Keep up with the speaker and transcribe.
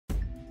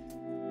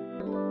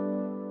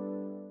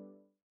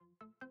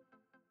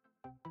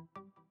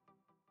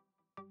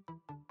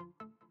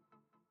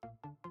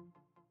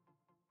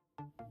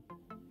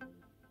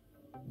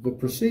The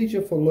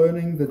procedure for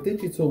learning the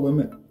digital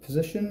limit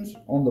positions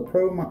on the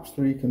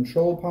ProMax3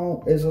 control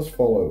panel is as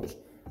follows.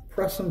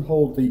 Press and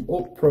hold the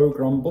up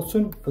program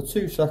button for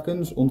 2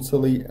 seconds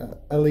until the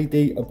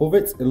LED above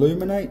it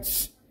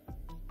illuminates.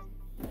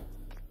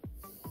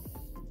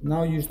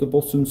 Now use the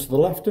button to the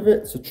left of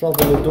it to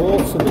travel the door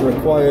to the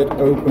required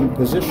open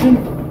position.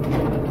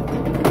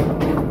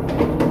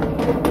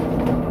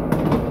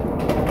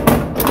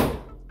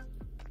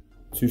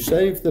 To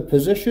save the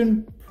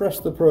position, press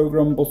the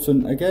program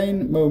button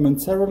again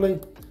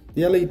momentarily.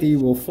 The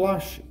LED will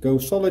flash, go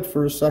solid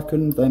for a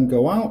second, then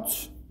go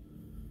out.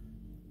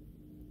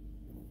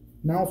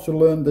 Now to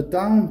learn the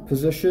down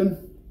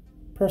position,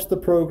 press the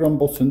program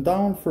button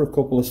down for a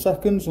couple of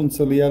seconds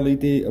until the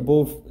LED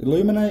above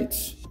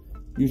illuminates.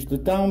 Use the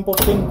down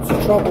button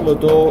to travel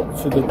the door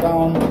to the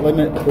down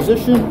limit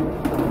position.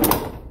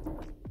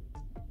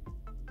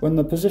 When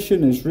the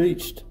position is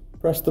reached,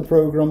 press the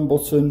program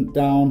button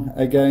down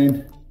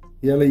again.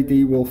 The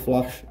LED will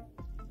flash,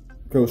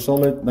 go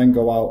solid, then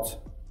go out.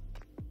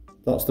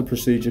 That's the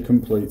procedure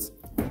complete.